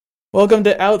Welcome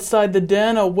to Outside the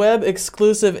Den, a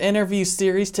web-exclusive interview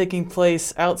series taking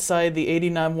place outside the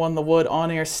 89-1 The Wood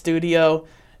on-air studio.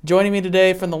 Joining me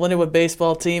today from the Lindenwood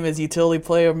baseball team is utility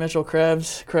player Mitchell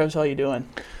Krebs. Krebs, how you doing?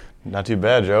 Not too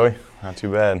bad, Joey. Not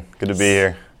too bad. Good to be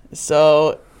here.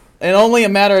 So, in only a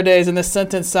matter of days, and this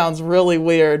sentence sounds really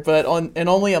weird, but in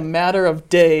only a matter of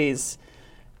days,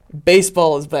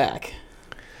 baseball is back.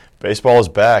 Baseball is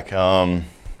back.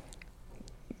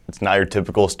 It's not your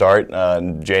typical start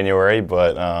in January,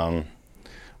 but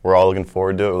we're all looking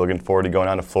forward to it. We're looking forward to going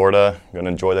down to Florida, going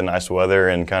to enjoy the nice weather,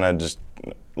 and kind of just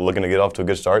looking to get off to a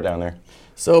good start down there.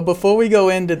 So before we go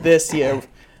into this year,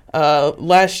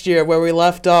 last year where we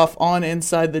left off on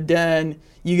Inside the Den,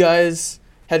 you guys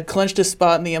had clinched a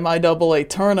spot in the MIAA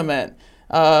tournament.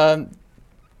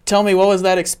 Tell me, what was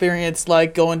that experience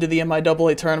like going to the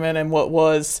MIAA tournament, and what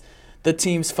was the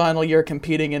team's final year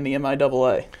competing in the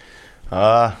MIAA?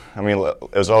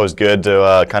 It was always good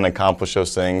to kind of accomplish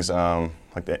those things,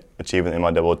 like achieving the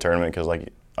MIAA tournament, because,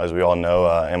 like, as we all know,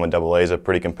 MIAA is a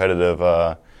pretty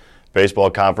competitive baseball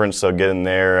conference. So getting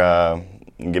there,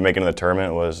 making the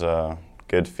tournament was a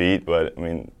good feat. But I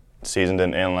mean, the season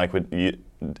didn't end like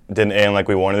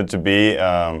we wanted it to be.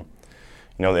 The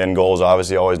end goal is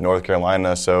obviously always North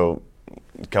Carolina. So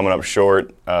coming up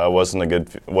short wasn't a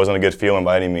good feeling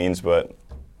by any means, but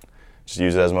just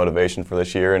use it as motivation for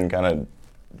this year and kind of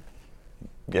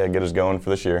get us going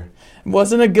for this year. It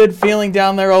wasn't a good feeling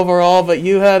down there overall, but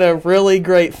you had a really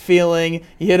great feeling.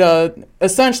 You hit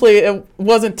essentially, it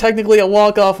wasn't technically a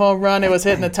walk-off home run. It was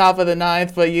hitting the top of the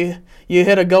ninth, but you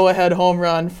hit a go-ahead home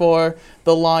run for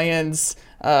the Lions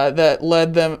that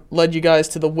led you guys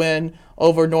to the win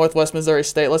over Northwest Missouri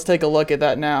State. Let's take a look at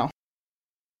that now.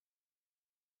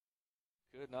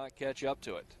 Could not catch up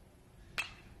to it.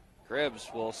 Krebs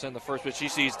will send the first pitch he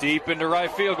sees deep into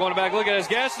right field. Going back, look at his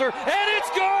Gassner, and it's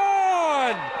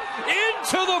gone!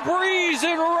 Into the breeze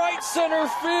in right center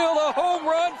field. A home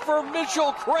run for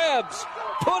Mitchell Krebs,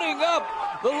 putting up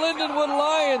the Lindenwood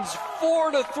Lions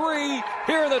 4-3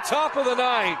 here in the top of the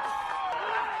ninth.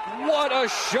 What a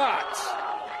shot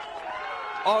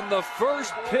on the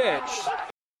first pitch.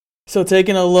 So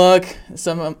taking a look,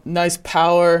 some nice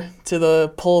power to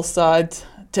the pull side.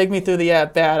 Take me through the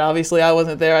at-bat. Obviously, I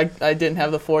wasn't there. I didn't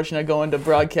have the fortune of going to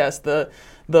broadcast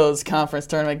those conference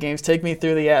tournament games. Take me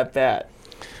through the at-bat.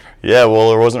 Yeah, well,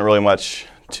 there wasn't really much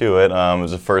to it. It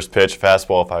was a first pitch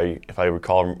fastball, if I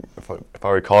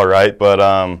recall right. But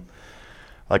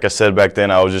like I said back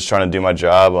then, I was just trying to do my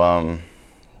job,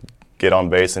 get on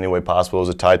base any way possible. It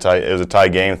was a tie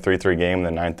game, 3-3 game in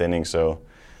the ninth inning. So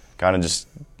kind of just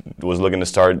was looking to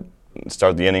start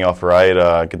the inning off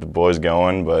right, get the boys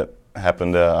going, but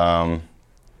happened to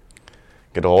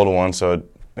get a hold of one, so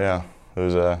it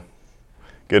was a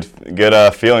good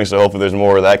feeling. So hopefully there's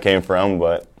more where that came from.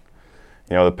 But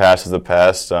the past is the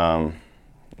past.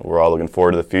 We're all looking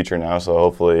forward to the future now. So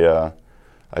hopefully I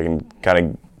can kind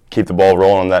of keep the ball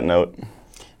rolling on that note.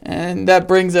 And that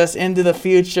brings us into the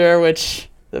future, which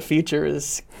the future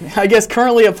is, I guess,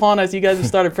 currently upon us. You guys have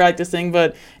started practicing,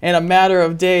 but in a matter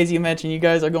of days, you mentioned you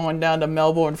guys are going down to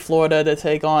Melbourne, Florida, to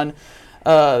take on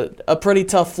a pretty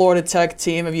tough Florida Tech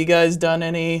team. Have you guys done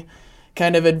any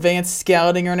kind of advanced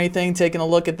scouting or anything, taking a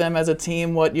look at them as a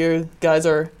team, what you guys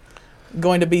are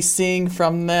going to be seeing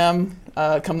from them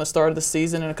come the start of the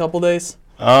season in a couple days?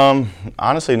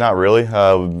 Honestly, not really.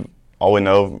 All we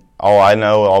know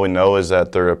is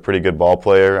that they're a pretty good ball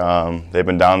player. They've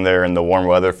been down there in the warm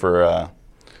weather for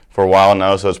a while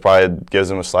now, so it probably gives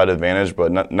them a slight advantage,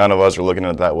 but none of us are looking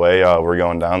at it that way. We're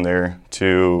going down there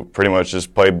to pretty much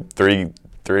just play three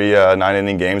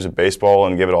 9-inning games of baseball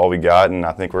and give it all we got, and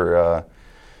I think we're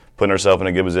putting ourselves in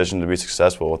a good position to be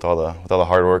successful with all the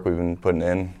hard work we've been putting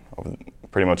in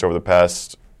pretty much over the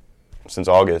past since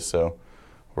August. So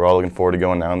we're all looking forward to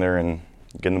going down there and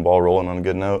getting the ball rolling on a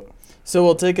good note. So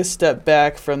we'll take a step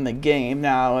back from the game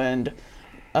now, and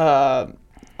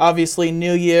obviously,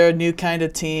 new year, new kind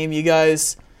of team. You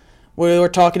guys, we were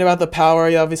talking about the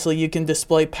power. Obviously, you can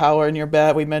display power in your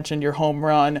bat. We mentioned your home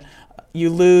run. You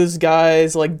lose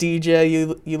guys like DJ.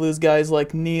 You lose guys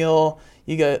like Neil.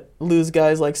 Lose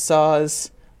guys like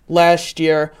Saz. Last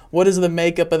year, what is the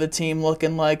makeup of the team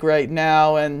looking like right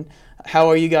now, and how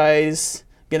are you guys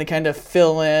going to kind of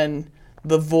fill in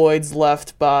the voids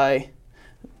left by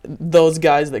those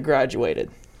guys that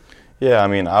graduated? Yeah, I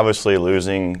mean, obviously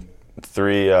losing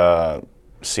three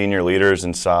senior leaders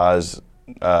in Saz,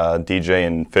 DJ,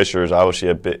 and Fisher is obviously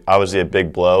a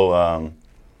big blow.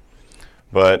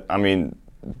 But I mean,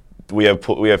 we have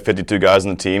 52 guys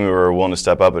on the team who are willing to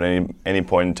step up at any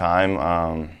point in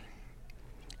time.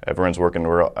 Everyone's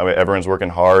working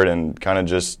hard and kind of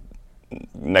just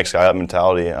next guy up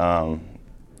mentality.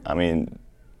 I mean,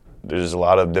 there's a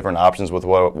lot of different options with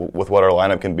what our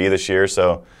lineup can be this year.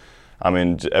 So, I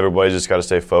mean, everybody's just got to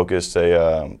stay focused,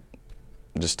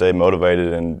 just stay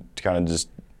motivated, and kind of just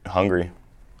hungry.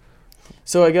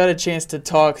 So I got a chance to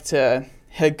talk to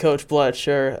head coach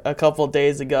Bletcher a couple of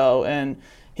days ago, and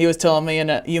he was telling me,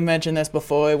 and you mentioned this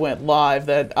before it went live,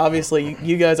 that obviously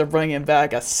you guys are bringing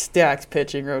back a stacked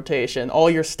pitching rotation. All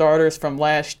your starters from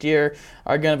last year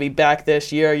are going to be back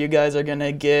this year. You guys are going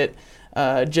to get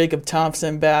Jacob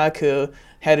Thompson back, who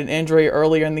had an injury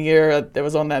earlier in the year. That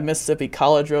was on that Mississippi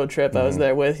college road trip. I was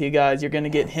there with you guys. You're going to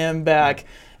get him back.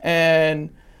 And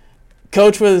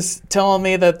Coach was telling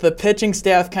me that the pitching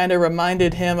staff kind of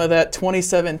reminded him of that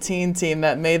 2017 team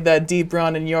that made that deep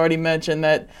run, and you already mentioned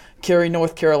that Cary,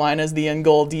 North Carolina is the end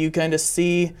goal. Do you kind of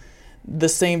see the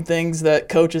same things that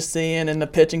Coach is seeing in the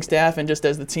pitching staff and just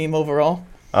as the team overall?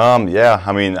 Yeah,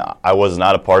 I mean, I was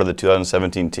not a part of the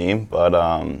 2017 team, but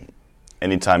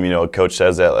anytime, a coach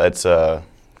says that, it's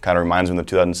kind of reminds me of the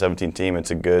 2017 team. It's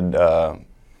a good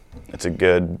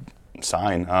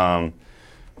sign.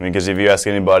 I mean, because if you ask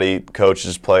anybody,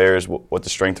 coaches, players, what the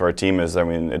strength of our team is, I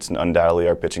mean, it's undoubtedly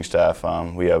our pitching staff.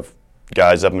 We have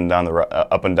guys up and down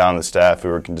the staff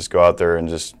who can just go out there and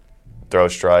just throw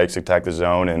strikes, attack the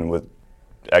zone, and with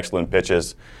excellent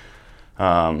pitches.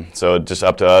 So it's just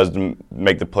up to us to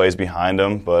make the plays behind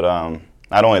them. But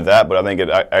not only that, but I think it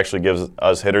actually gives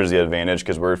us hitters the advantage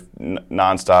because we're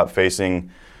nonstop facing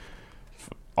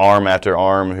arm after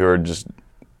arm who are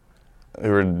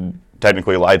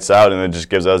technically lights out, and it just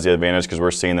gives us the advantage because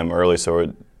we're seeing them early.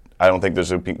 So I don't think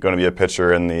there's going to be a pitcher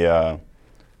that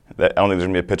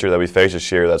we face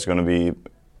this year that's going to be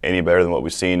any better than what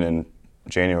we've seen in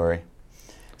January.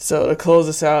 So to close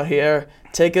us out here,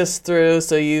 take us through,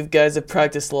 so you guys have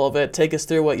practiced a little bit, take us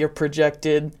through what your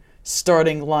projected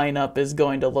starting lineup is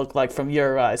going to look like from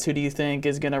your eyes. Who do you think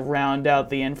is going to round out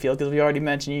the infield? Because we already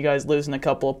mentioned you guys losing a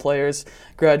couple of players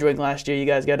graduating last year. You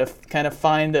guys got to kind of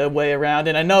find a way around.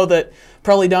 And I know that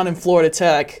probably down in Florida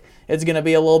Tech, it's going to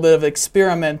be a little bit of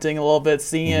experimenting, a little bit,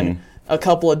 seeing a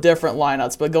couple of different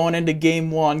lineups. But going into Game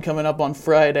 1 coming up on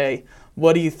Friday,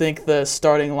 what do you think the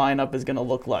starting lineup is going to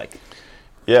look like?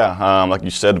 Yeah, like you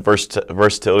said,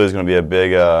 versatility is going to be a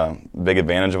big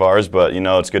advantage of ours. But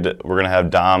it's good. We're going to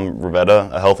have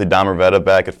a healthy Dom Rivetta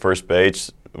back at first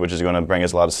base, which is going to bring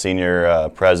us a lot of senior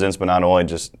presence. But not only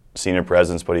just senior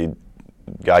presence, but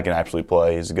guy can actually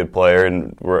play. He's a good player,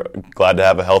 and we're glad to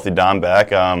have a healthy Dom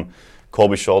back.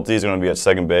 Colby Schulte is going to be at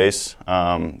second base.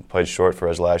 Played short for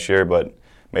us last year, but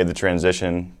made the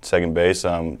transition second base.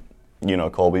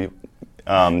 Colby.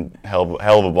 Hell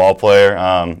of a ball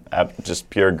player, just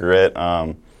pure grit.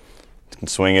 Can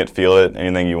swing it, feel it,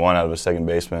 anything you want out of a second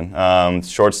baseman.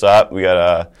 Shortstop, we got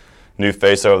a new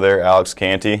face over there, Alex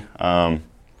Canty.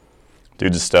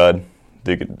 Dude's a stud.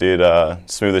 Dude,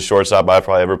 smoothest shortstop I've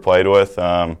probably ever played with.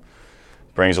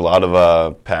 Brings a lot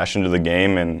of passion to the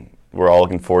game, and we're all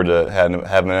looking forward to having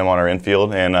him on our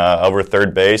infield. And over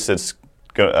third base, it's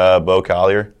Bo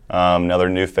Collier, another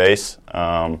new face.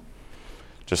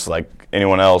 Just like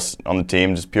anyone else on the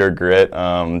team, just pure grit,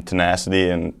 tenacity,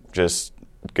 and just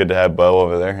good to have Bo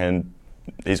over there. And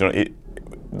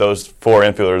those four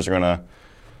infielders are going to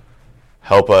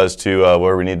help us to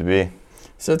where we need to be.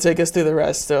 So take us through the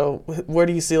rest. So where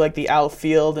do you see like the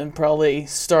outfield and probably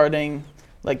starting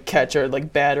like catcher,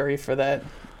 like battery for that?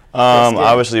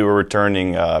 Obviously, we're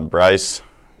returning Bryce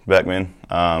Beckman.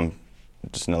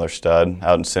 Just another stud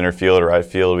out in center field or right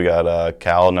field. We got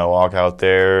Cal Nowak out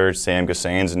there. Sam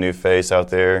Gassain's a new face out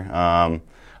there.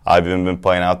 I've even been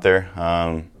playing out there.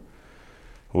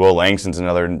 Will Langston's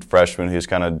another freshman who's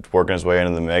kind of working his way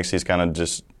into the mix. He's kind of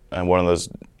just another one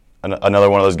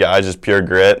of those guys, just pure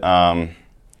grit.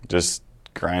 Just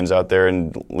grinds out there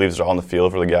and leaves it all on the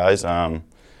field for the guys.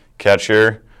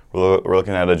 Catcher, we're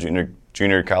looking at a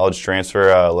junior college transfer,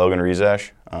 Logan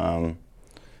Rezash.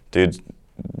 Dude's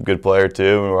good player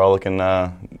too. We're all looking.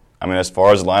 As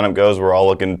far as the lineup goes, we're all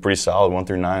looking pretty solid 1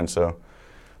 through 9. So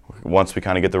once we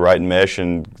kind of get the right mesh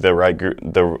and the right group,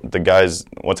 the guys,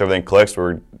 once everything clicks,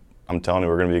 I'm telling you,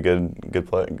 we're going to be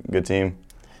a good team.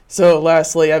 So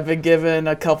lastly, I've been giving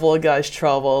a couple of guys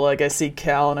trouble. Like I see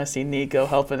Cal and I see Nico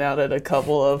helping out at a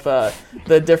couple of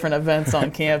the different events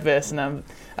on campus, and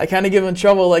I kind of give them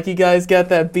trouble. Like, you guys got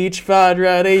that beach pod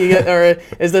ready, or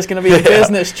is this going to be a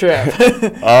business trip?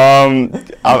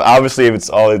 Obviously, if it's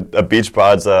all a beach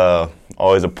pod's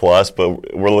always a plus,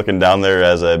 but we're looking down there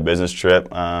as a business trip.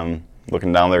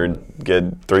 Looking down there to get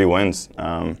 3 wins.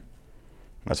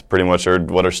 That's pretty much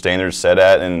what our standards set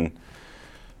at, and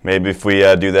maybe if we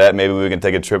do that, maybe we can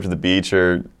take a trip to the beach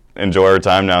and enjoy our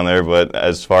time down there. But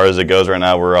as far as it goes right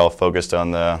now, we're all focused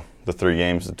on the 3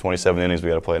 games, the 27 innings we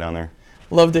got to play down there.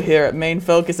 Love to hear it. Main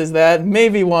focus is that.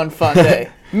 Maybe one fun day.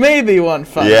 Maybe one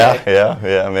fun day.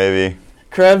 Yeah, maybe.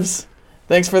 Krebs,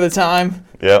 thanks for the time.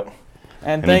 Yep.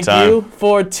 And Anytime. thank you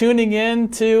for tuning in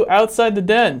to Outside the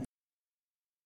Den.